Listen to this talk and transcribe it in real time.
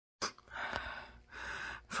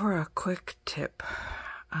for a quick tip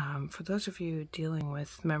for those of you dealing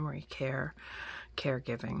with memory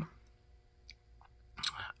caregiving.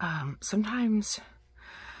 Sometimes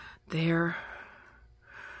their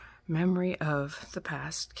memory of the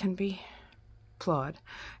past can be flawed,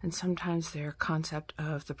 and sometimes their concept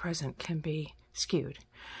of the present can be skewed.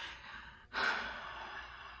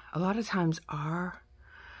 A lot of times our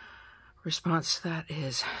response to that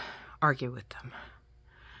is argue with them.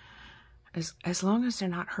 As long as they're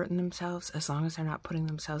not hurting themselves, as long as they're not putting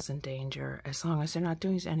themselves in danger, as long as they're not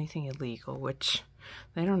doing anything illegal, which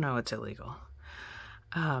they don't know it's illegal,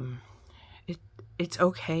 it's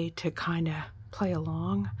okay to kind of play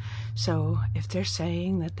along. So if they're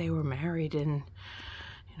saying that they were married in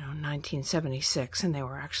 1976 and they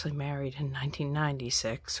were actually married in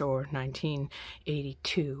 1996 or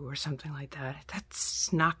 1982 or something like that,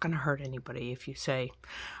 that's not going to hurt anybody if you say,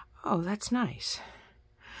 oh, that's nice.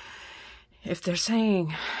 If they're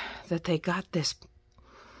saying that they got this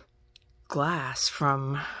glass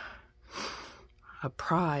from a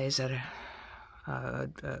prize at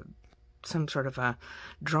some sort of a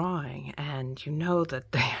drawing, and you know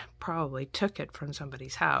that they probably took it from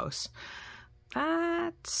somebody's house,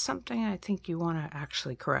 that's something I think you want to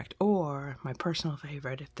actually correct. Or my personal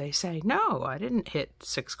favorite, if they say, no, I didn't hit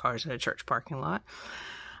 6 cars in a church parking lot,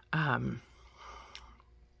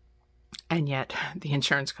 and yet the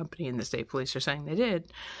insurance company and the state police are saying they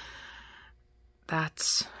did,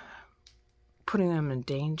 that's putting them in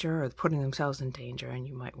danger or putting themselves in danger, and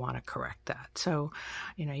you might want to correct that. So,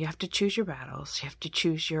 you have to choose your battles, you have to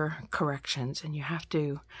choose your corrections, and you have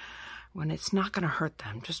to, when it's not going to hurt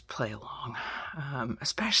them, just play along,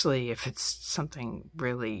 especially if it's something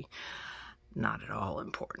really not at all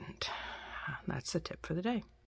important. That's the tip for the day.